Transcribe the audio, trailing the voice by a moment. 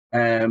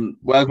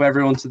Welcome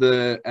everyone to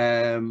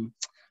the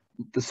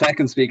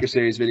second speaker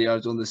series video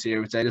I've done this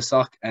year with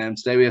Datastock.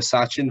 Today we have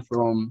Sachin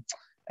from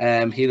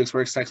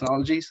Helixworks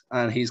Technologies,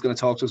 and he's going to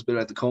talk to us a bit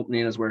about the company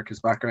and his work, his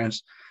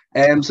background.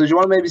 So do you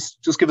want to maybe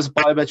just give us a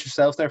bio about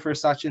yourself there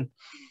first, Sachin?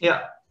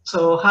 Yeah.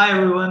 So hi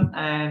everyone,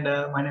 and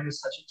my name is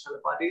Sachin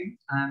Chalapati.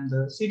 I'm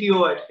the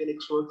CTO at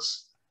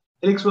Helixworks.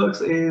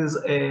 Helixworks is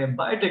a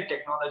biotech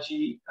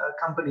technology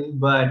company,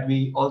 but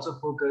we also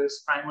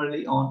focus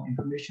primarily on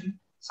information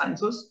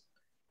sciences.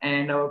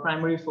 And our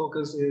primary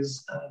focus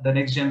is the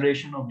next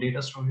generation of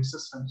data storage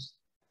systems.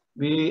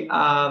 We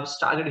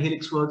started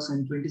Helixworks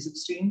in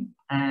 2016,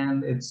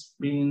 and it's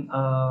been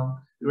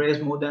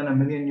raised more than €1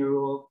 million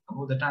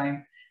over the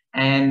time.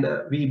 And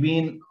we've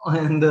been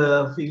in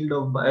the field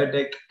of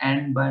biotech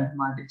and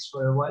bioinformatics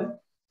for a while.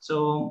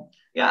 So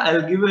yeah,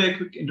 I'll give you a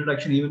quick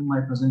introduction, even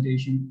my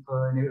presentation,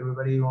 for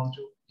everybody who wants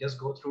to just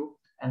go through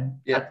and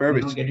get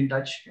in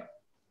touch. Yeah.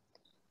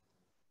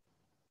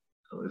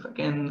 So if I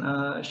can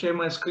share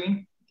my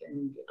screen, can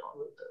you get on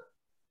with the...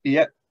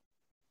 Yeah,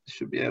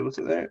 should be able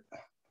to there.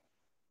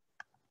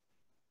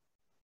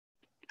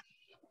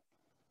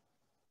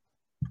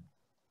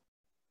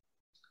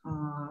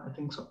 I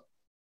think so.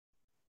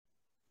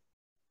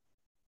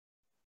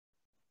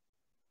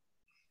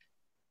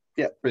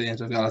 Yeah,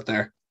 brilliant. I've got it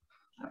there.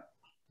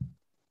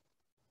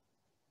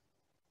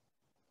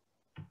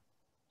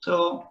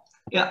 So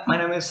yeah, my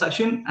name is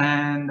Sachin,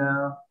 and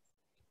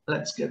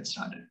let's get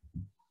started.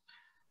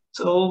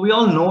 So we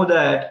all know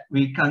that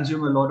we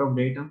consume a lot of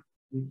data.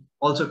 We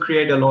also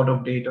create a lot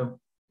of data.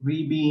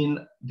 We've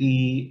been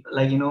the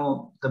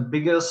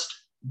biggest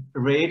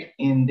rate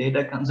in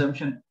data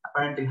consumption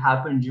apparently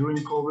happened during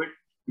COVID,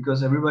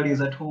 because everybody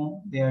is at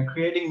home. They are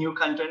creating new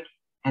content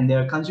and they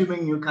are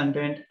consuming new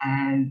content.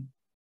 And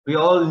we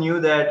all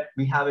knew that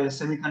we have a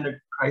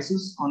semiconductor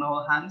crisis on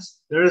our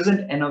hands. There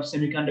isn't enough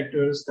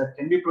semiconductors that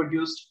can be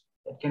produced,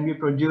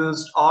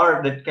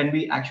 or that can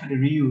be actually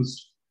reused.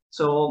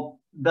 So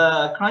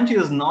the crunch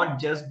is not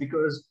just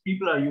because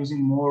people are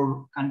using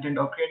more content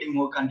or creating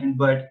more content,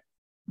 but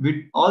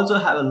we also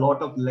have a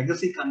lot of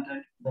legacy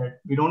content that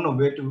we don't know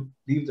where to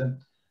leave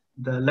them.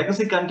 The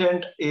legacy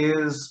content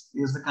is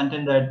the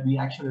content that we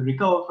actually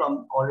recover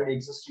from already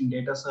existing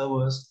data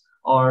servers,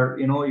 or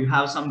you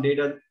have some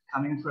data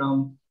coming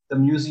from the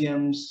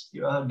museums.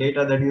 You have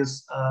data that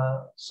is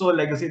so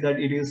legacy that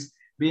it is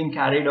being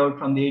carried out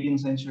from the 18th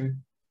century.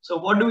 So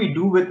what do we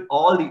do with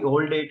all the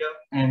old data?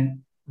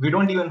 And we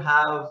don't even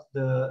have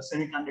the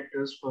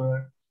semiconductors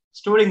for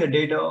storing the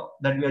data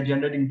that we are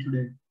generating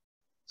today.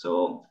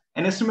 So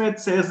an estimate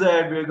says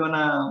that we're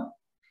gonna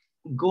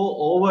go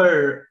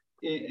over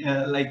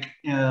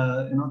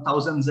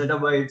 1,000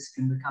 zettabytes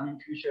in the coming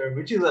future,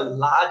 which is a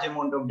large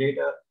amount of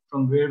data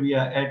from where we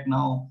are at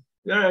now.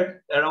 We are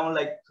at around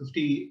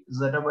 50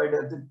 zettabytes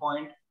at this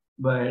point,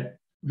 but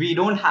we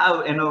don't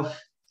have enough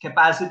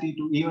capacity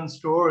to even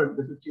store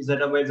the 50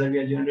 zettabytes that we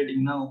are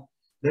generating now.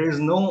 There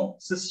is no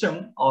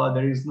system, or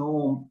there is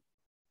no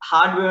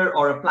hardware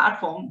or a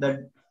platform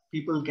that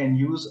people can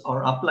use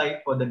or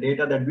apply for the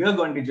data that we are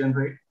going to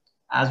generate,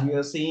 as we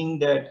are seeing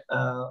that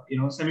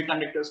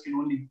semiconductors can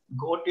only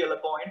go till a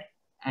point,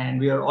 and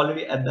we are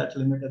already at that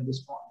limit at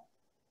this point.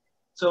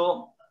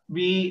 So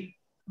the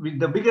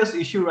biggest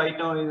issue right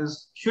now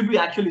is, should we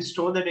actually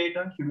store the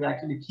data? Should we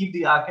actually keep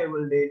the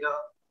archival data?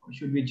 Or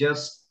should we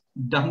just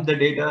dump the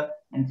data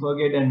and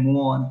forget and move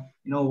on?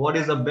 What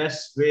is the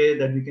best way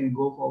that we can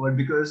go forward?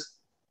 Because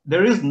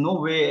there is no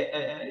way,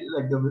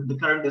 like the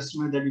current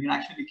estimate, that we can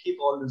actually keep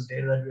all this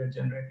data that we are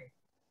generating.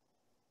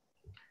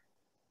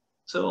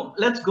 So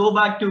let's go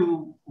back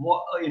to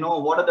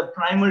what are the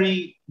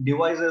primary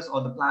devices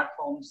or the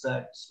platforms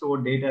that store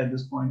data at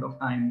this point of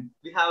time.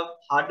 We have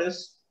hard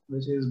disks,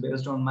 which is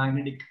based on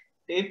magnetic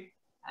tape,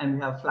 and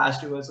we have flash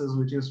devices,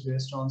 which is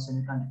based on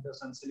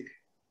semiconductors and silicon.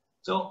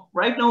 So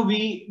right now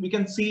we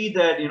can see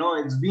that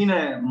it's been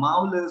a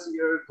marvelous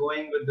year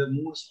going with the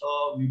Moore's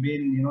law. We've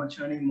been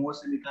churning more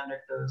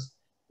semiconductors,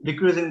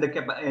 decreasing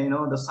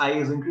the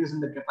size, increasing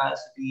the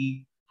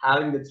capacity,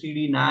 having the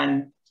 3D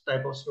NAND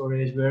type of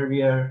storage, where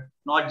we are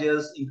not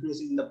just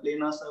increasing the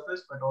planar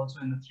surface, but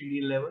also in the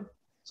 3D level.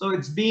 So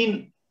we've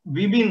been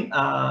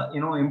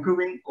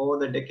improving over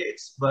the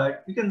decades,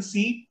 but we can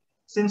see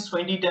since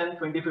 2010,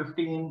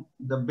 2015,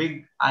 the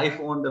big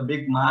iPhone, the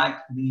big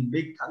Mac, the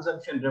big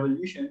consumption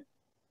revolution,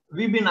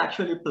 we've been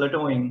actually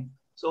plateauing.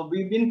 So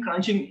we've been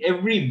crunching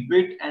every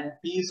bit and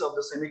piece of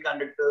the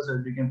semiconductors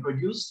that we can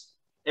produce,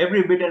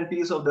 every bit and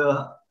piece of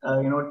the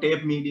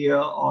tape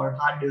media or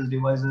hard disk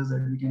devices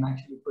that we can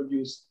actually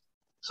produce.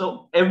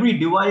 So every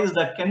device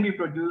that can be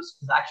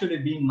produced is actually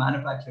being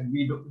manufactured.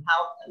 We don't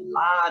have a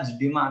large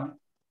demand,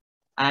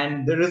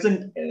 and there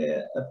isn't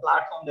a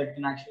platform that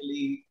can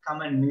actually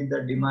come and meet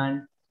that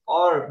demand,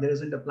 or there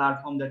isn't a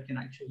platform that can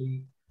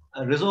actually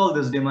resolve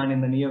this demand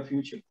in the near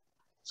future.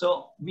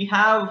 So we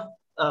have,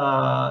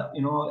 a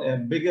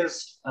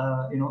biggest,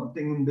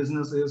 thing in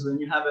business is when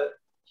you have a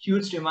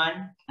huge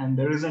demand and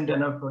there isn't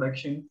enough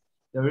production,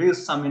 there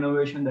is some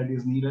innovation that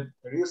is needed.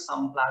 There is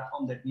some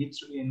platform that needs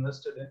to be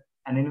invested in.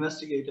 and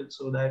investigate it,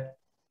 so that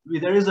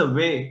there is a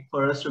way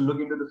for us to look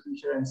into the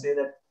future and say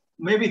that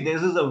maybe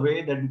this is a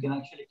way that we can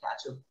actually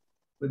catch up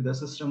with the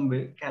system,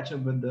 catch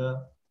up with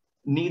the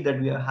need that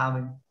we are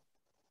having.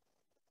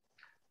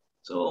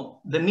 So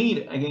the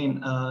need,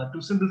 again,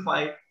 to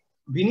simplify,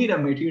 we need a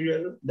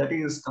material that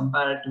is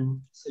compared to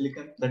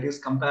silicon, that is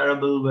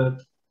comparable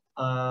with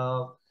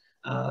uh,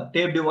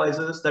 tape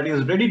devices, that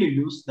is ready to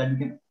use, that we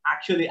can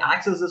actually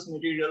access this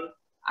material,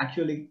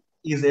 actually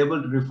is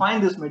able to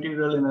refine this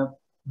material in a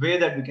way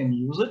that we can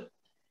use it.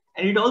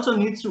 And it also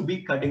needs to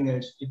be cutting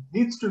edge. It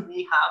needs to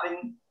be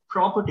having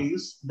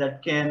properties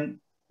that can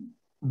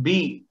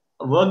be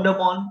worked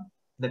upon,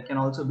 that can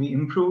also be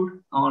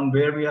improved on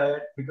where we are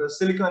at, because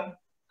silicon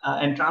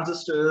and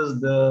transistors,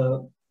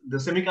 the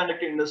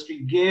semiconductor industry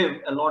gave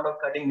a lot of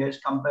cutting edge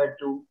compared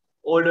to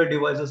older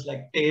devices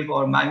like tape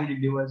or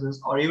magnetic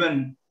devices, or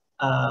even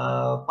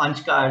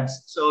punch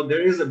cards. So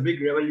there is a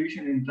big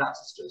revolution in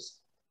transistors.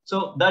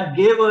 So that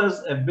gave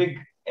us a big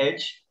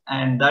edge,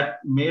 and that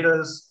made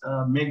us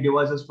make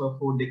devices for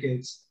 4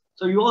 decades.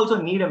 So you also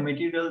need a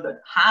material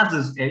that has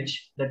this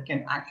edge, that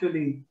can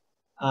actually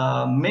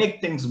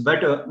make things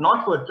better,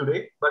 not for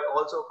today, but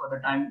also for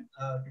the time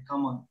to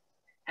come on.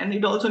 And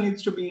it also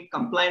needs to be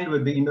compliant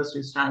with the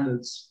industry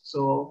standards.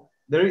 So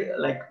there,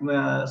 like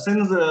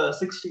since the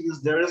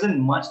 60s, there isn't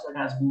much that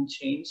has been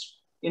changed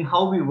in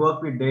how we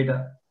work with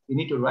data. We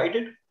need to write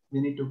it,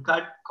 we need to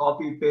cut,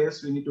 copy,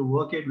 paste, we need to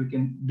work it, we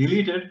can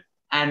delete it,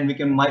 and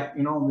we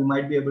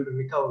might be able to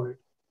recover it.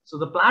 So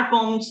the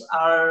platforms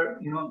are,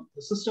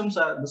 the systems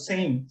are the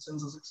same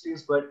since the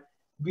 60s, but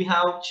we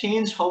have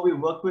changed how we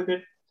work with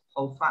it,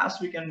 how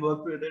fast we can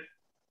work with it,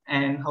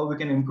 and how we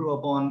can improve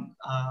upon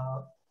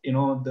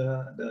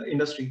the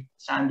industry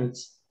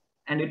standards.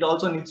 And it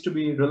also needs to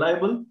be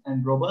reliable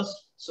and robust.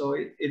 So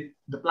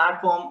the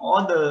platform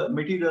or the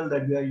material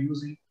that we are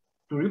using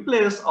to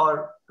replace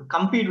or to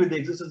compete with the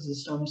existing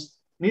systems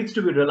needs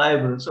to be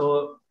reliable.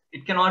 So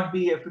it cannot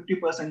be a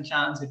 50%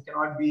 chance, it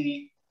cannot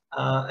be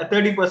a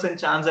 30%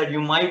 chance that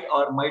you might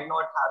or might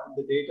not have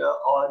the data,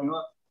 or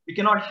we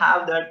cannot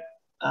have that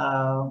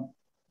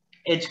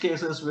edge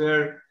cases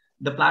where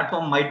the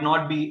platform might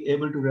not be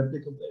able to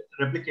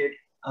replicate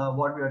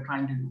what we are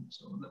trying to do.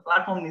 So the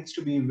platform needs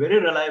to be very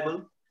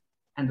reliable,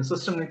 and the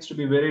system needs to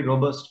be very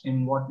robust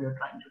in what we are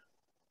trying to do.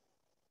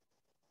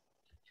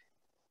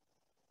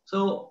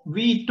 So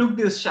we took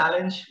this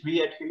challenge,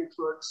 we at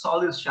Helixworks saw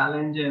this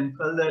challenge and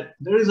felt that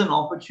there is an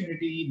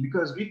opportunity,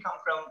 because we come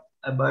from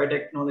a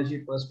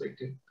biotechnology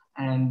perspective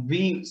and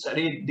we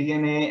studied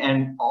DNA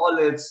and all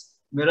its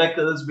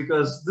miracles,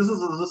 because this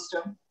is a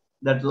system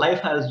that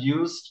life has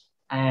used,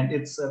 and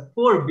it's a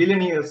 4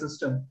 billion year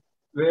system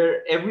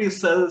where every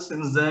cell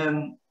since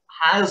then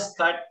has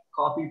cut,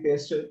 copy,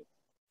 pasted,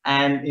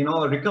 and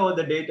recover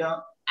the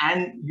data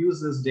and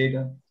use this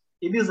data.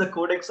 It is a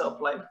codex of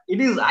life.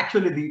 It is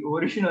actually the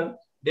original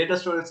data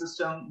storage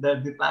system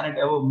that the planet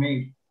ever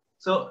made.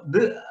 So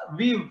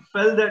we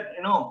felt that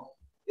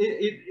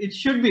it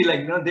should be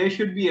like there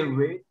should be a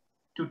way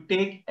to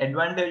take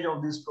advantage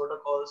of these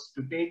protocols,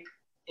 to take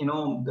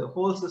the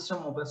whole system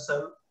of a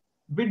cell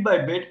bit by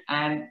bit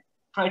and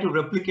try to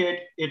replicate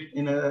it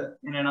in an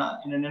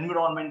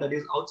environment that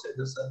is outside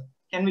the cell.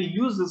 Can we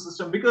use the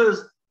system?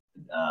 Because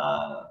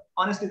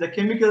honestly,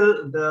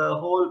 the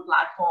whole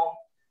platform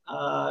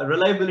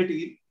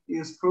reliability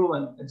is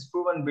proven. It's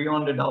proven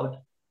beyond a doubt.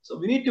 So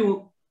we need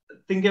to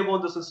think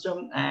about the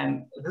system,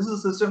 and this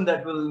is a system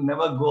that will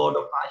never go out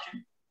of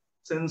fashion.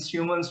 Since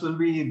humans will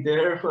be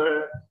there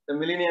for the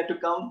millennia to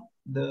come,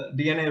 the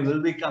DNA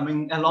will be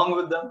coming along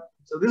with them.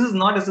 So this is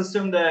not a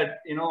system that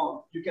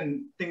you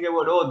can think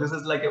about, oh, this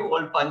is like an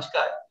old punch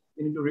card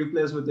you need to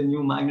replace with a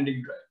new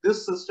magnetic drive.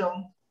 This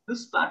system,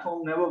 this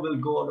platform never will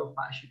go out of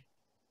fashion.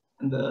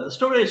 And the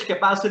storage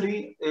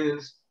capacity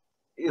is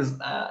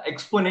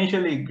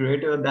exponentially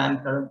greater than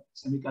current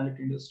semiconductor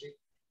industry.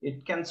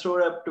 It can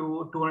store up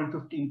to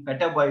 215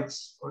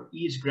 petabytes for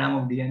each gram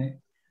of DNA.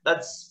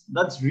 That's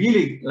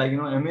really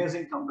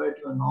amazing compared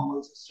to a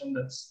normal system.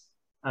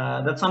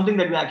 That's something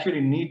that we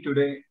actually need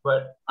today,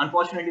 but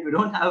unfortunately we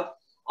don't have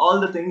all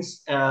the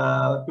things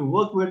to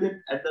work with it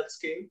at that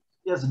scale.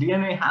 Yes,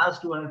 DNA has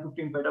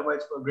 215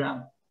 petabytes per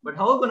gram, but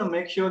how are we going to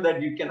make sure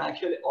that you can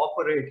actually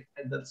operate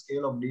at that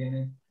scale of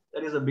DNA?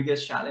 That is the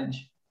biggest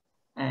challenge.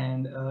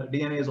 And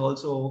DNA is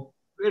also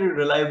very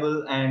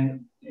reliable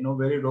and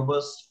very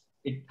robust.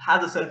 It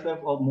has a shelf life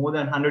of more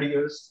than 100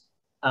 years.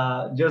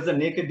 Just the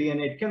naked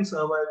DNA, it can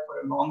survive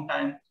for a long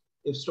time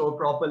if stored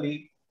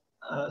properly.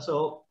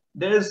 So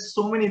there's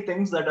so many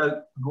things that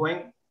are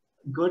going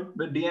good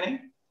with DNA,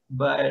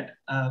 but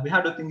we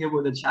have to think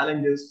about the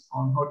challenges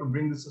on how to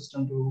bring the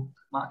system to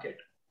market.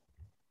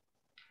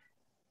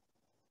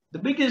 The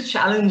biggest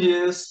challenge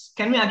is,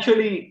 can we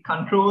actually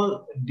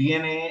control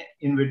DNA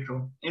in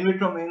vitro? In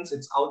vitro means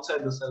it's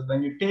outside the cell.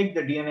 When you take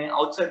the DNA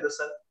outside the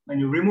cell, when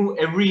you remove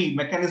every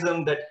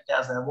mechanism that it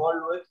has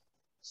evolved with,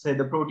 say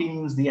the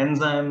proteins, the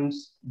enzymes,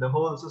 the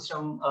whole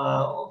system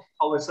of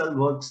how a cell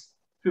works,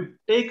 if you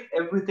take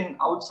everything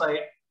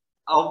outside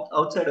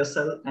a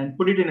cell and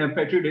put it in a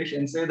petri dish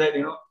and say that,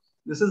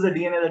 this is the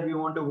DNA that we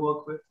want to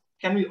work with.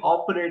 Can we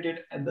operate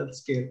it at that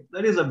scale?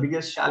 That is the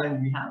biggest challenge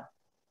we have,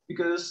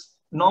 because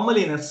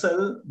normally in a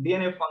cell,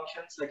 DNA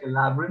functions like a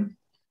labyrinth.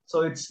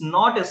 So it's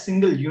not a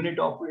single unit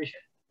operation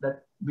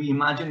that we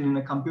imagine in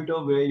a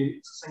computer where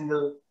it's a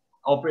single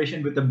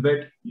operation with a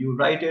bit. You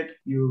write it,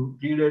 you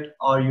read it,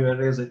 or you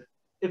erase it.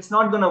 It's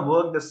not going to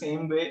work the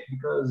same way,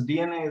 because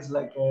DNA is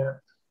like a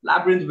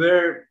labyrinth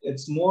where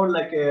it's more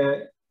like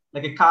a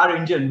car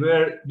engine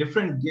where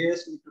different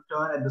gears need to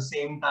turn at the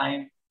same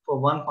time for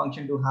one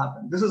function to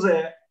happen. This is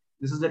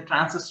a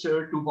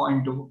transistor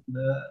 2.2.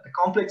 The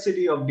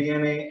complexity of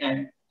DNA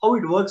and how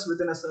it works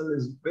within a cell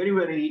is very,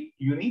 very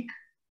unique,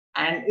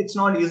 and it's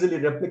not easily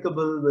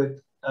replicable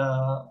with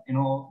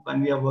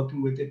when we are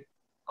working with it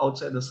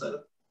outside the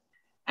cell.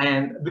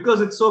 And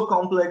because it's so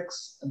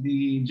complex,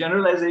 the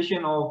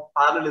generalization of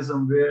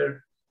parallelism,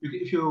 where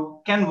if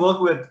you can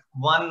work with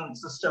one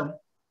system,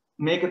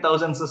 make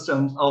 1,000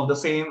 systems of the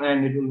same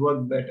and it will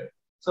work better.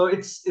 So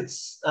it's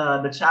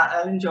the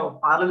challenge of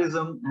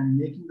parallelism, and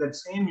making that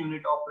same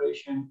unit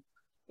operation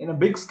in a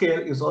big scale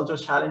is also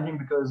challenging,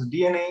 because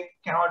DNA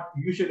cannot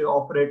usually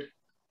operate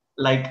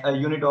like a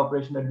unit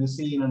operation that we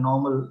see in a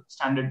normal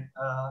standard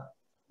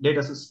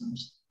data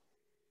systems.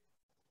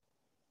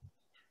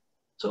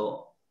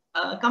 So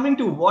coming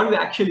to what we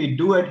actually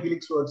do at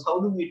Helixworks, how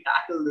do we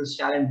tackle this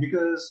challenge?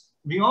 Because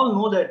we all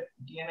know that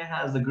DNA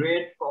has the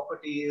great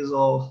properties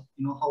of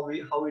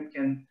how it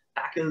can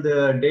tackle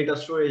the data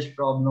storage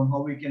problem,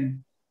 how we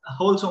can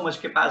hold so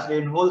much capacity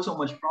and hold so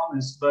much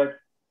promise. But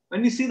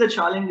when we see the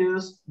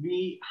challenges,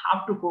 we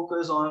have to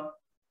focus on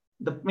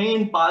the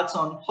main parts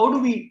on how do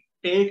we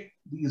take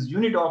these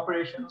unit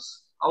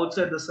operations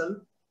outside the cell.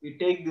 We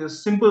take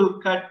this simple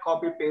cut,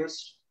 copy,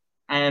 paste,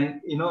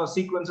 and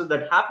sequences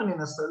that happen in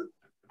a cell,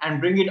 and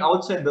bring it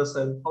outside the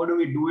cell. How do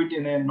we do it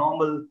in a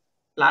normal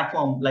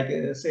platform, like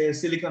say a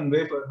silicon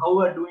wafer?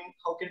 How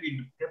can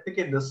we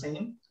replicate the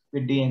same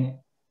with DNA?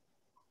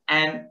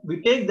 And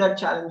we take that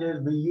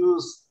challenges, we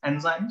use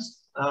enzymes.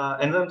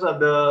 Enzymes are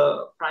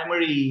the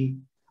primary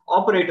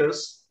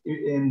operators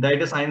in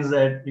data science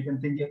that you can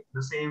think of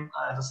the same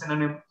as a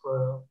synonym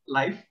for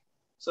life.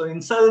 So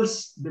in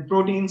cells, the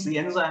proteins, the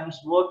enzymes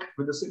work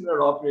with the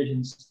similar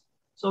operations.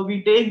 So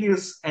we take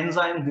these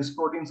enzymes, these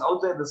proteins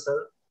outside the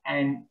cell,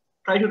 and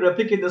try to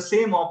replicate the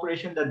same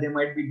operation that they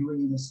might be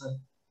doing in the cell.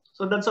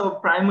 So that's our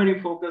primary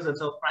focus.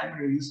 That's our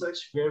primary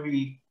research, where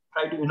we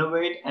try to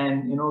innovate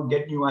and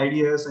get new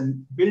ideas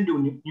and build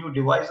new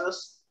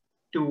devices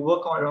to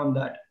work around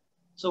that.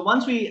 So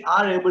once we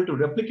are able to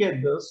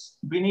replicate this,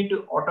 we need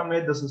to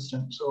automate the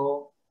system.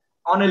 So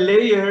on a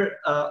layer,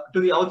 to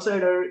the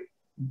outsider,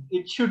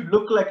 it should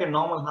look like a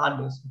normal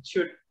hard disk. It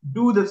should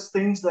do the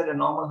things that a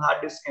normal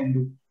hard disk can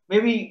do.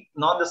 Maybe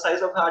not the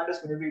size of hard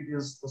disk, maybe it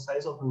is the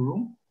size of a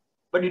room,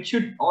 but it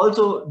should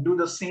also do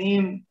the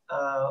same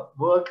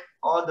work,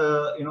 or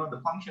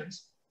the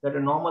functions that a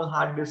normal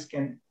hard disk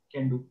can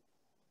do.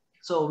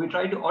 So we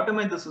try to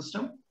automate the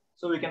system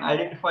so we can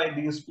identify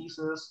these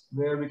pieces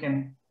where we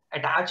can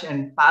attach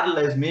and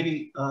parallelize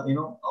maybe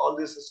all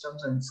these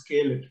systems and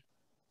scale it.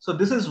 So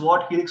this is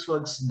what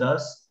Helixworks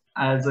does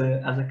as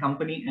a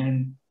company,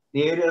 and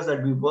the areas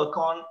that we work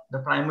on, the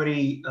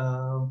primary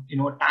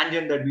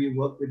tangent that we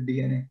work with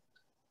DNA.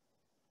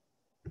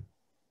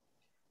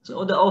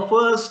 So our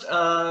first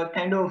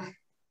kind of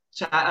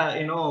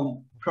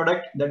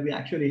product that we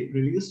actually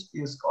released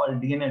is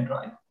called DNA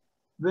Drive,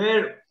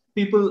 where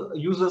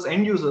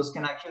end users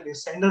can actually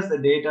send us the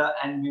data,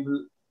 and we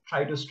will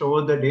try to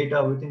store the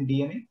data within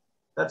DNA.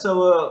 That's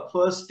our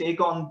first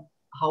take on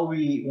how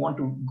we want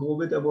to go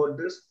with about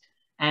this.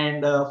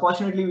 And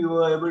fortunately, we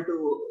were able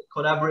to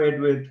collaborate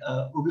with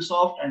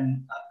Ubisoft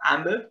and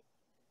Amber.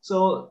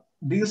 So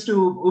these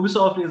two,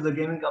 Ubisoft is the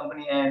gaming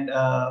company, and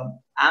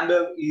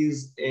Amber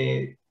is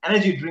a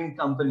energy drink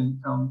company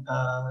from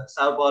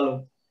Sao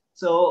Paulo.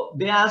 So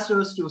they asked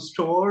us to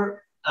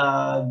store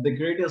the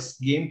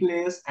greatest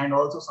gameplays and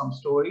also some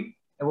story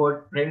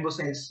about Rainbow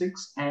Six Siege.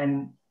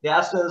 And they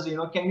asked us,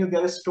 can you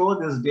guys store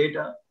this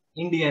data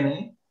in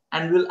DNA,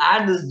 and we'll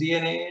add this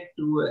DNA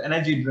to an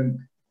energy drink.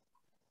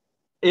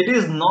 It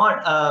is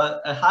not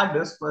a hard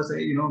disk per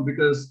se,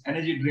 because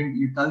energy drink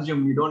you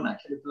consume, you don't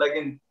actually plug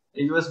in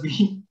a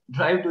USB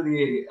drive to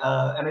the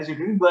energy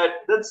drink. But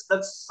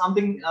that's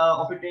something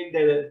of a take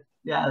that,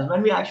 yeah,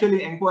 when we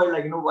actually inquire,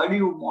 why do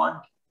you want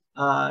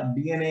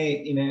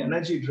DNA in an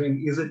energy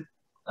drink? Is it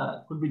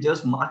could be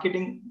just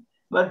marketing?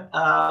 But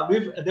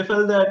they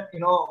felt that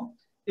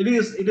it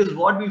is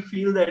what we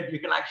feel, that you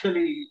can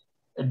actually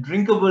a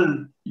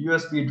drinkable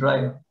USB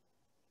drive.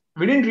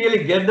 We didn't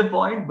really get the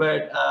point,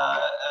 but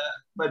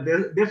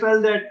they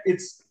felt that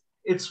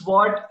it's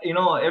what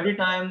every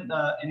time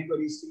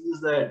anybody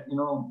sees that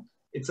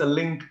it's a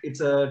link,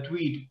 it's a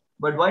tweet,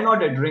 but why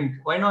not a drink?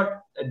 Why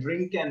not a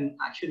drink can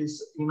actually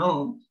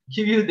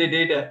give you the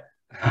data?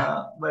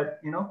 But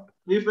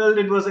we felt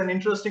it was an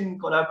interesting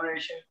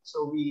collaboration,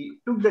 so we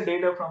took the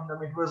data from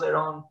them. It was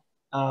around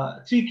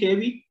 3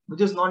 kb,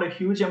 which is not a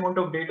huge amount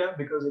of data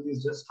because it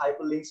is just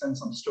hyperlinks and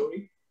some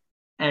story.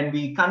 And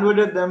we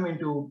converted them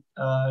into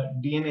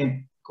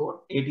DNA code,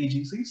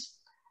 ATGCs.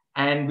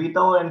 And with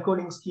our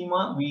encoding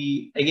schema,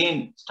 we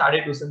again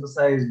started to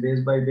synthesize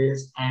base by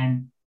base,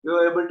 and we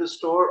were able to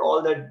store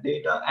all that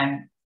data.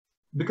 And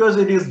because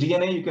it is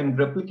DNA, you can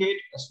replicate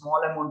a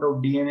small amount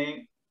of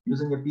DNA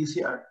using a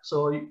PCR.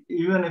 So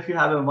even if you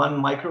have a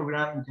 1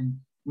 microgram, you can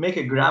make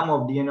a gram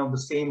of DNA of the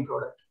same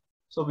product.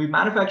 So we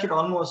manufactured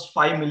almost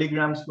 5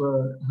 milligrams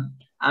per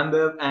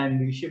Amber, and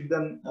we shipped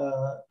them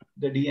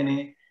the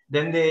DNA.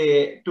 Then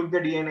they took the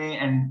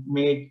DNA and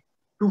made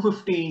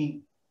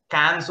 250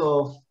 cans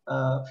of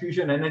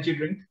fusion energy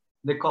drink.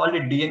 They called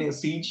it DNA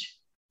Siege.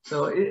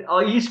 So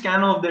each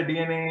can of the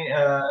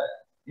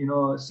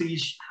DNA,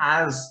 Siege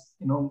has,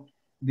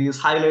 these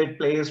highlight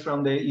plays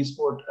from the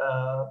esport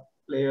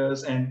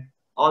players and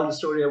all the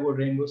story about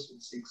Rainbow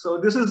Six. So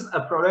this is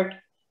a product.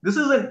 This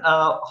isn't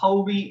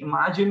how we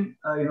imagine,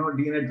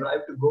 DNA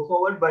Drive to go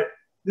forward, but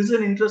this is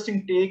an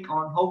interesting take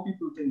on how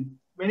people think.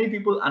 Many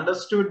people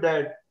understood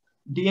that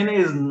DNA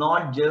is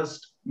not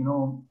just,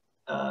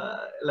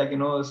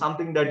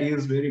 something that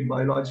is very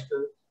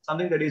biological,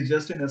 something that is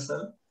just in a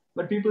cell.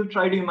 But people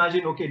try to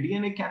imagine, okay,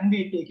 DNA can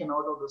be taken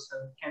out of the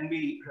cell, can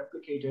be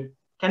replicated,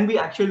 can be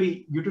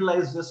actually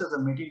utilized just as a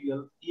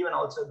material, even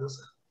outside the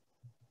cell.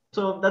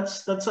 So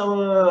that's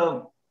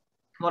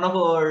one of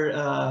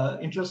our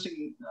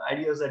interesting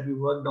ideas that we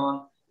worked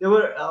on. There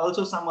were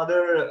also some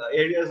other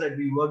areas that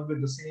we worked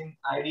with the same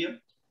idea,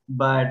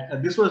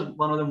 but this was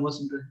one of the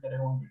most interesting that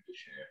I wanted to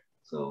share.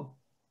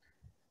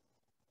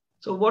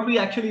 So what we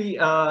actually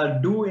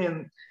do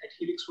at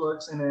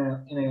Helixworks in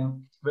a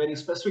very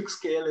specific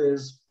scale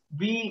is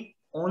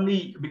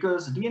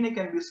because DNA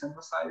can be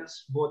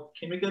synthesized both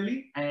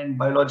chemically and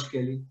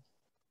biologically.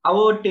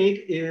 Our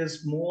take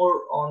is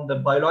more on the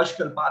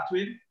biological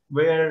pathway,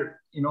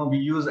 where we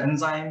use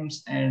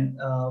enzymes and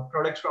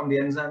products from the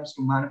enzymes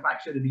to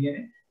manufacture the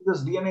DNA,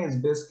 because DNA is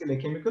basically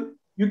a chemical.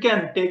 You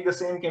can take the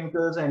same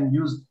chemicals and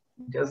use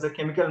just the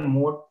chemical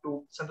mode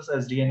to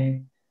synthesize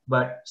DNA,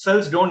 but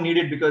cells don't need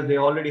it because they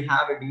already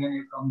have a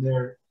DNA from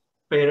their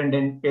parent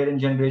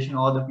generation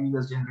or the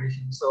previous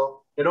generation.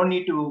 So they don't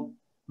need to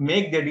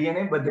make their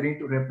DNA, but they need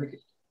to replicate.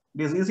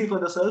 It is easy for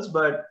the cells,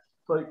 but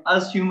for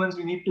us humans,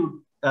 we need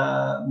to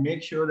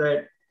make sure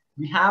that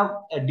we have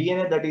a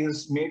DNA that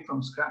is made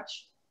from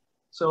scratch.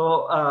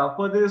 So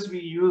for this, we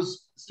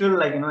use still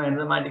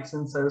enzymatic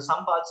synthesis.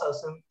 Some parts are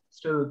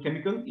still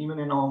chemical, even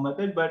in our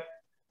method, but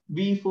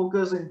we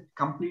focus in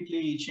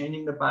completely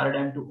changing the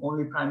paradigm to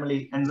only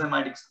primarily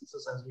enzymatic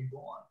synthesis as we go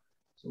on.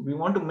 So we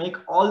want to make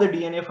all the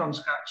DNA from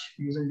scratch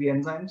using the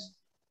enzymes,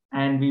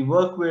 and we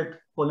work with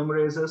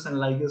polymerases and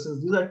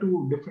ligases. These are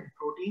two different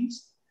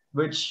proteins,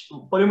 which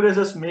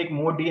polymerases make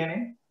more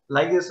DNA,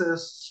 ligases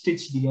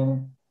stitch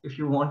DNA. If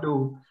you want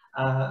to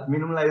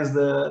minimize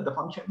the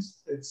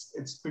functions,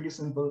 it's pretty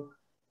simple.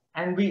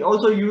 And we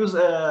also use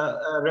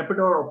a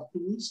repertoire of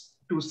tools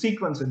to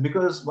sequence it,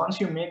 because once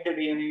you make the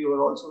DNA,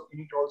 you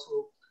need to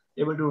also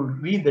able to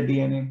read the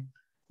DNA.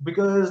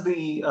 Because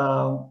the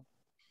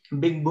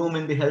big boom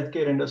in the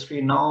healthcare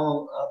industry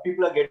now,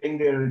 people are getting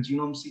their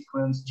gene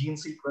sequence.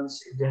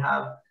 If they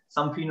have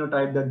some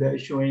phenotype that they're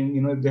showing,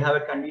 if they have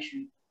a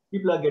condition,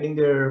 people are getting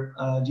their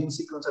gene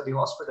sequence at the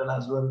hospital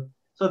as well.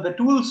 So the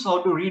tools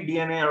how to read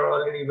DNA are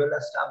already well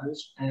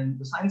established, and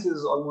the science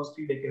is almost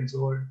 3 decades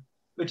old,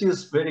 which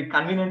is very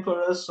convenient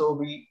for us. So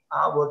we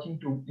are working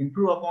to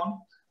improve upon,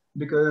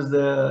 because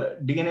the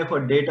DNA for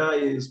data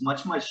is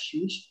much, much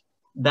huge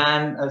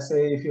than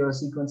say if you're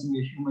sequencing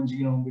a human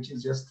genome, which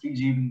is just 3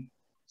 GB.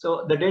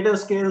 So the data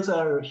scales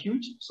are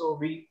huge. So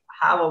we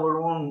have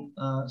our own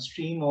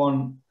stream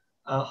on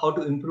how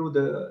to improve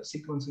the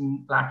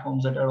sequencing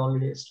platforms that are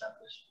already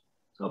established.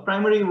 So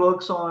primary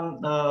works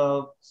on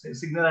say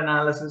signal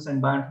analysis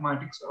and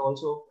bioinformatics are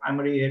also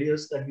primary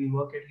areas that we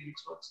work at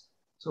Helixworks.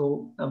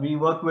 So we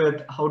work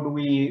with how do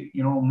we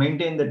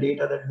maintain the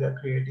data that we are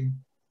creating,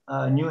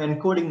 new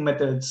encoding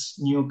methods,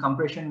 new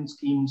compression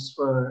schemes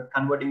for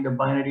converting the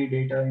binary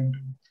data into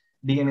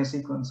DNA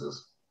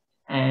sequences.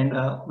 And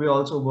we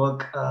also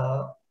work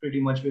pretty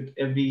much with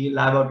every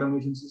lab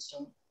automation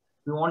system.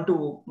 We want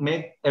to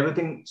make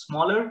everything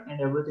smaller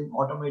and everything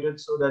automated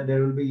so that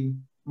there will be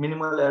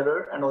minimal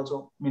error and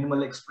also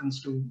minimal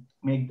expense to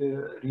make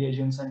the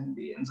reagents and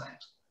the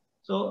enzymes.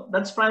 So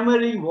that's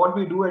primarily what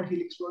we do at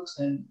Helixworks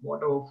and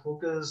what our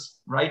focus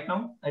right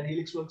now at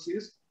Helixworks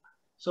is.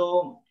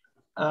 So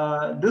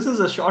this is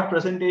a short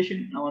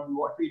presentation on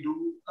what we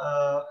do,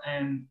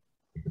 and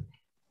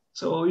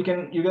so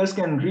you guys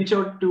can reach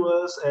out to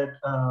us at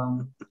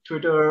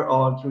Twitter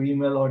or through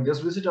email, or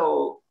just visit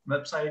our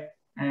website,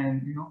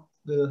 and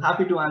we're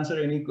happy to answer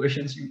any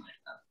questions you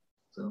might have.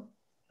 So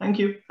thank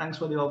you. Thanks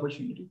for the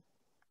opportunity.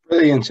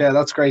 Brilliant. Yeah,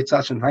 that's great,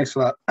 Sachin. Thanks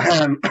for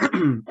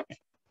that.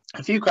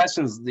 A few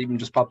questions even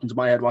just popped into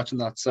my head watching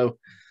that. So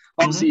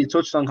obviously you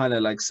touched on kind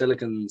of like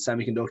silicon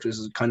semiconductors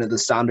is kind of the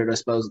standard, I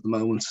suppose, at the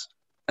moment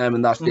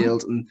in that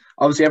field. And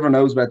obviously everyone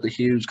knows about the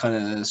huge kind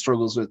of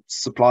struggles with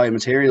supply of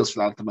materials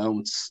for that at the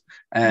moment.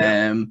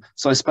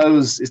 So I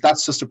suppose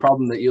that's just a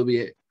problem that you'll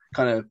be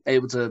kind of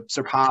able to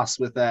surpass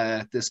with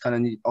this kind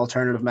of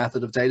alternative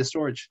method of data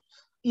storage.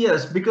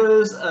 Yes,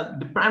 because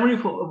the primary,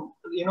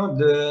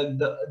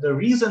 the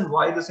reason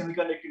why the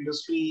semiconductor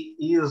industry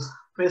is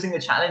facing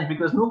a challenge,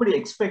 because nobody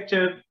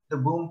expected the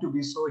boom to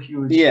be so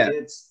huge. Yeah.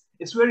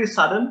 It's very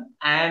sudden,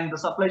 and the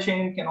supply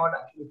chain cannot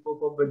actually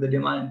cope up with the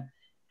demand.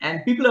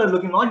 And people are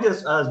looking, not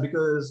just us,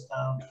 because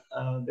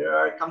there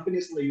are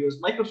companies in the US.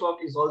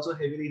 Microsoft is also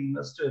heavily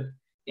invested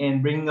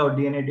in bringing out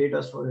DNA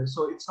data storage.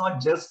 So it's not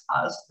just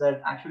us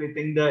that actually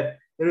think that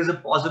there is a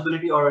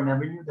possibility or an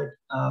avenue that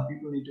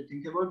people need to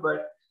think about,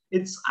 but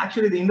it's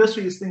actually the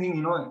industry is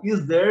thinking,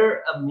 is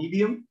there a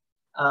medium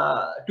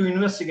to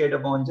investigate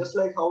upon, just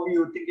like how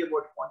you think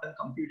about quantum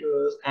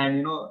computers,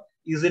 and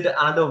is it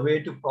another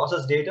way to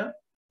process data?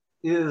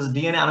 Is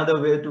DNA another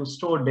way to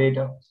store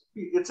data?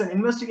 It's an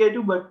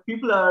investigative, but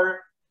people are,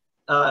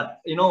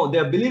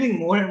 they're believing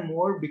more and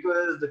more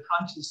because the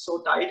crunch is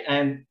so tight,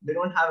 and they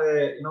don't have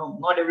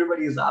not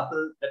everybody is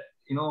Apple that,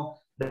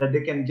 that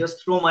they can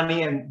just throw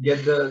money and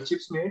get the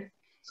chips made.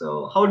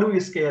 So how do we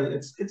scale?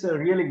 It's a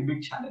really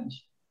big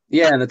challenge.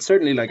 Yeah, and it's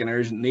certainly like an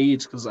urgent need,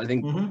 because I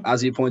think,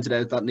 as you pointed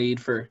out, that need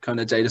for kind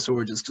of data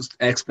storage is just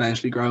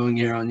exponentially growing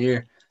year on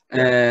year.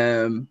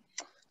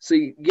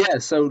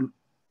 So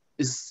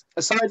is,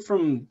 aside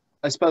from,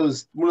 I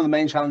suppose, one of the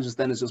main challenges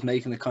then is just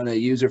making a kind of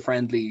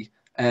user-friendly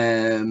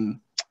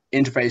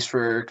interface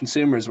for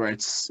consumers, where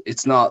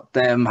it's not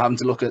them having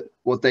to look at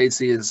what they'd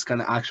see as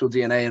kind of actual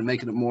DNA and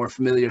making it more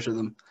familiar to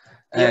them,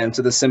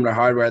 to the similar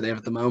hardware they have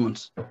at the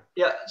moment.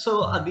 Yeah,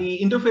 so the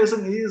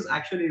interfacing is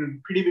actually a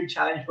pretty big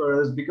challenge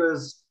for us,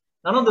 because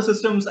none of the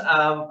systems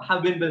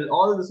have been built.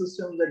 All the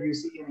systems that you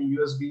see in a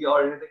USB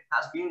or anything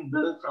has been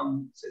built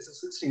from, say,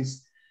 the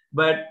 60s.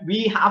 But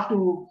we have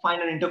to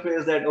find an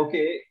interface that,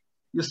 okay,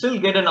 you still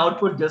get an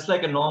output just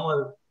like a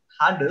normal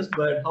hard disk,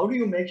 but how do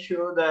you make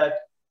sure that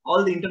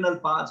all the internal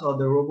parts or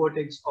the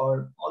robotics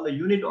or all the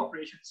unit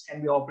operations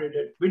can be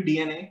operated with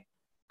DNA?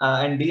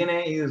 And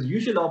DNA is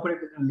usually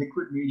operated in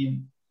liquid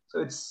medium.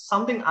 So it's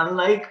something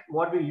unlike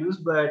what we use,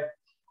 but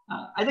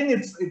I think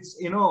it's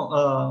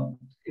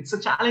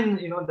a challenge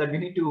that we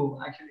need to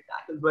actually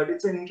tackle. But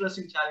it's an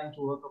interesting challenge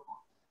to work upon.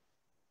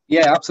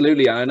 Yeah,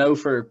 absolutely. I know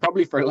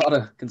probably for a lot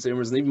of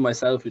consumers, and even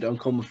myself, who don't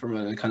come from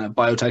a kind of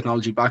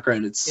biotechnology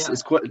background,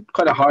 it's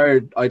quite a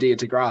hard idea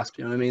to grasp.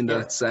 You know what I mean?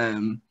 That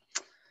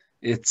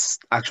it's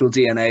actual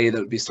DNA that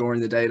would be storing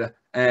the data.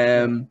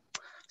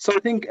 So I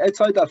think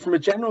outside that, from a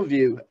general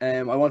view,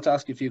 I want to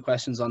ask you a few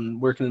questions on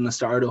working in a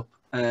startup,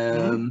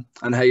 and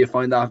how you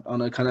find that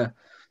on a kind of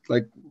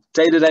like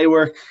day-to-day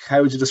work.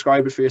 How would you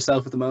describe it for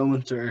yourself at the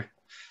moment? Or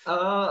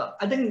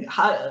I think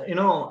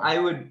I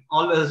would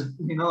always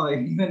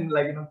even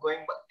like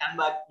going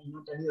back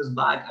 10 years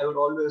back, I would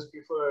always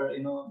prefer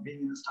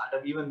being in a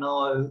startup. Even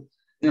now,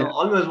 I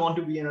always want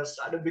to be in a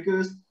startup,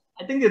 because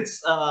I think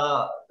it's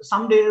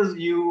some days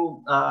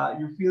you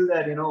feel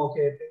that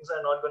okay, things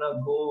are not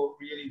gonna go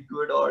really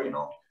good, or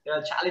there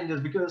are challenges,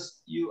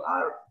 because you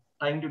are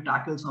trying to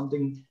tackle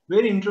something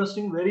very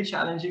interesting, very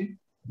challenging,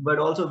 but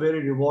also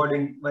very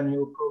rewarding when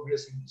you're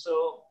progressing.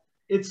 So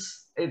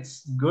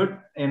it's good,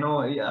 and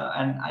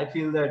I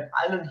feel that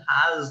Ireland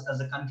has, as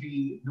a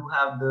country, do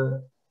have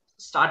the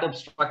startup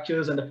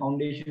structures and the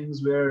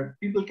foundations where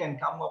people can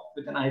come up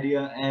with an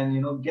idea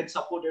and get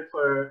supported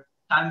for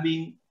time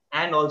being,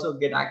 and also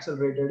get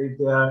accelerated if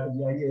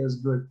the idea is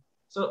good.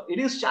 So it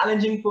is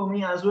challenging for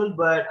me as well,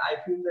 but I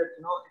feel that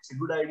it's a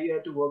good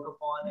idea to work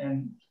upon,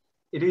 and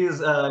it is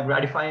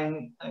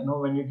gratifying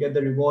when you get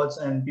the rewards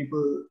and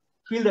people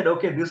feel that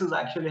okay, this is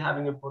actually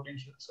having a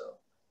potential. So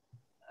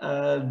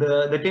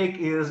the take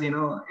is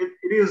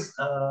it is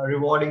a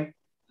rewarding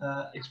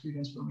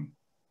experience for me.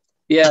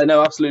 yeah,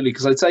 no, absolutely.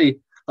 Because I'd say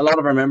a lot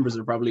of our members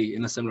are probably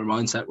in a similar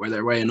mindset, where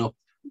they're weighing up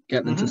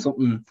getting into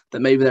something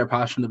that maybe they're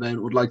passionate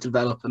about, would like to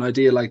develop an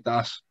idea like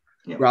that,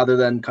 rather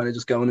than kind of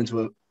just going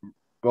into a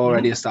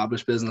already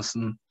established business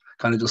and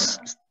kind of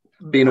just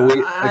being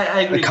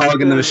a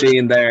cog in the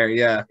machine there.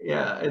 Yeah,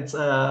 it's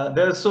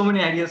there's so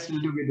many ideas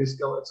still to be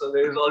discovered, so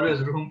there is always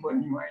room for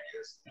new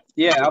ideas.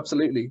 Yeah,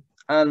 absolutely.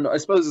 And I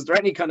suppose, is there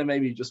any kind of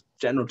maybe just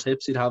general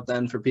tips you'd have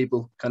then for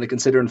people kind of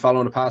considering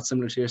following a path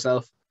similar to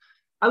yourself?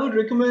 I would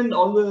recommend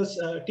always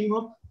team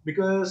up,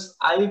 because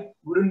I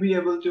wouldn't be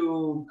able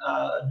to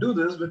do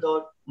this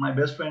without my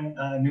best friend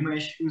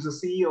Nimesh, who's the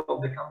CEO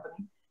of the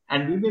company,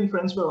 and we've been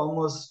friends for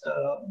almost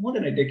more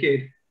than a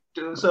decade.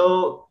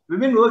 So we've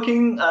been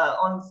working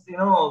on,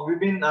 we've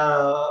been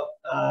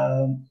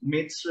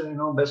mates,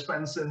 best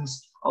friends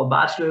since our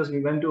bachelor's.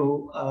 We went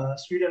to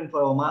Sweden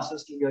for our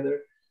masters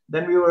together.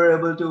 Then we were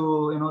able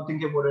to,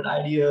 think about it,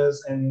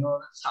 ideas and,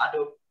 start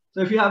up. So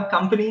if you have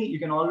company, you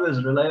can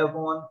always rely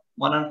upon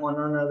one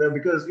another,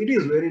 because it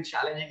is very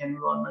challenging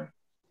environment.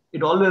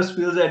 It always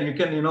feels that you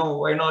can,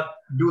 why not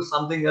do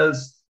something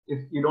else if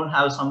you don't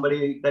have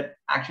somebody that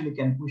actually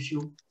can push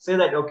you. Say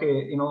that,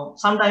 okay,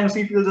 sometimes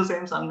he feels the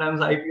same,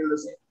 sometimes I feel the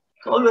same.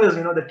 So always,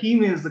 the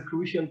team is the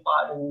crucial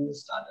part in the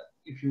startup.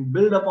 If you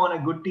build upon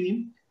a good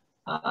team,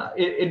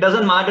 it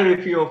doesn't matter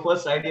if your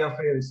first idea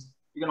fails.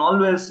 You can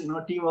always,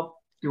 team up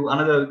to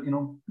another,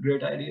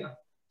 great idea.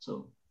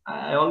 So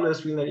I always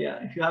feel that,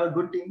 if you have a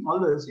good team,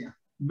 always,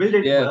 build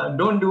it. Yeah.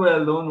 Don't do a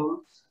lone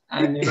wolf,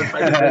 and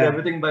try to build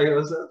everything by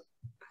yourself.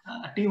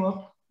 Team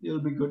up, you'll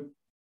be good.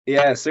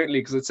 Yeah, certainly,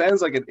 because it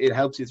sounds like it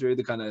helps you through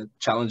the kind of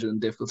challenging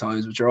and difficult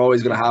times, which you're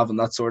always going to have in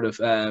that sort of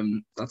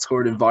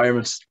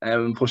environment,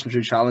 pushing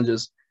through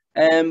challenges.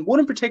 What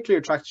in particular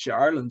attracted you to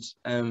Ireland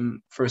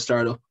for a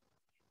startup?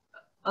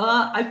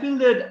 I feel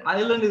that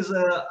Ireland is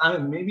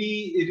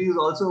maybe it is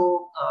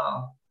also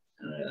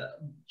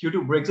due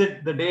to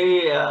Brexit. The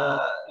day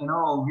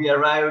we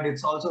arrived,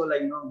 it's also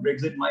like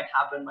Brexit might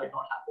happen, might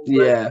not happen.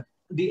 Yeah.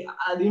 But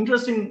the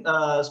interesting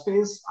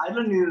space,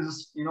 Ireland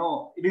is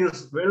it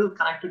is well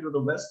connected to the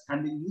west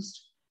and the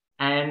east.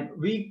 And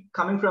we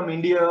coming from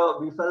India,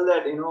 we felt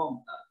that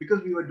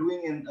because we were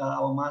doing in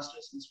our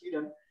masters in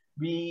Sweden,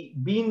 we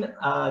been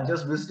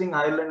just visiting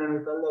Ireland, and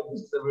we felt that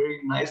this is a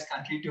very nice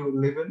country to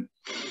live in,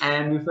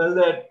 and we felt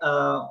that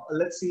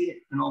let's see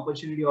an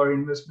opportunity or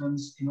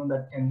investments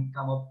that can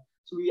come up.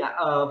 So we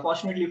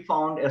fortunately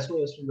found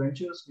SOS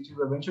Ventures, which is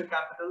a venture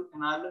capital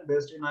in Ireland,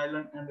 based in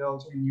Ireland, and they're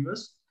also in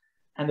US,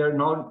 and they're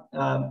now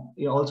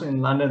also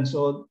in London.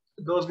 So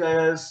those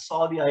guys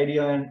saw the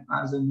idea and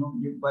asked,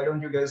 why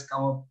don't you guys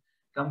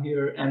come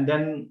here? And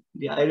then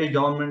the Irish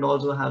government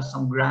also has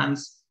some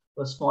grants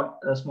for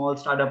small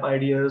startup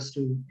ideas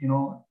to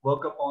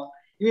work upon.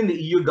 Even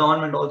the EU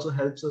government also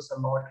helps us a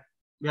lot.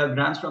 We have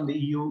grants from the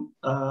EU,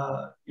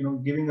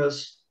 giving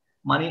us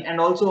money, and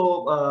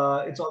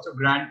also it's also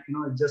grant.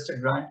 It's just a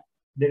grant.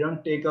 They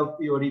don't take up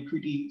your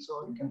equity,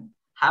 so you can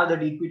have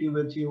that equity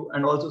with you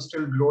and also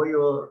still grow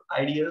your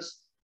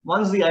ideas.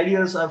 Once the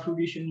ideas are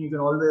fruition, you can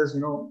always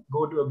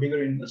go to a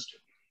bigger investor.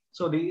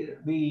 So the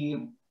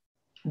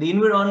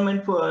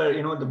environment for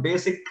the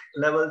basic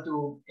level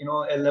to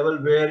a level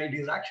where it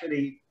is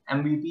actually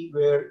MVP,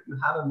 where you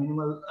have a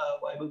minimal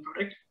viable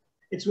product,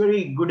 it's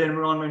very good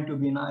environment to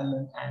be in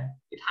Ireland, and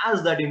it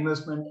has that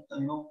investment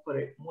for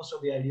it. Most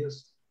of the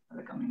ideas that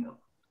are coming up.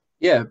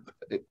 Yeah,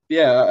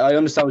 I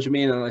understand what you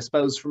mean, and I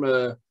suppose from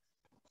a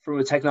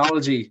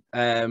technology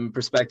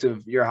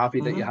perspective, you're happy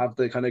that you have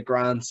the kind of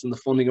grants and the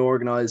funding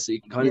organized, so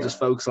you can kind of just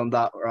focus on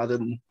that rather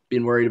than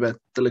being worried about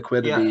the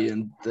liquidity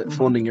and the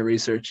funding your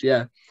research.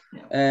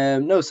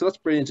 No, so that's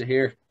brilliant to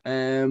hear.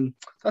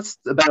 That's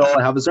about all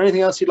I have. Is there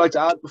anything else you'd like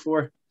to add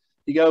before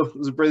you go? It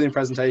was a brilliant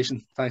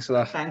presentation. Thanks for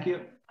that. Thank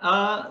you.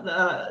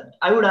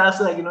 I would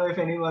ask, if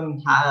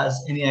anyone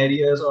has any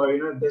ideas, or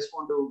if they just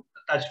want to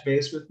touch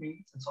base with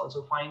me, it's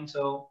also fine.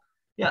 So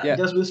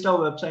just visit our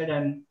website,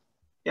 and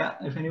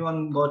if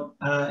anyone got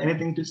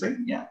anything to say,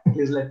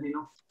 please let me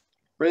know.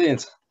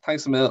 Brilliant.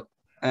 Thanks, Emil.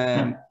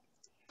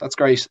 That's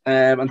great.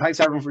 And thanks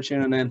everyone for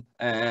tuning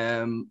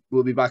in.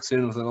 We'll be back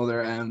soon with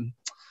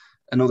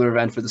another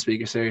event for the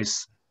speaker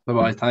series.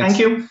 Bye-bye. Thanks. Thank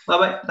you.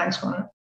 Bye-bye. Thanks, Connor.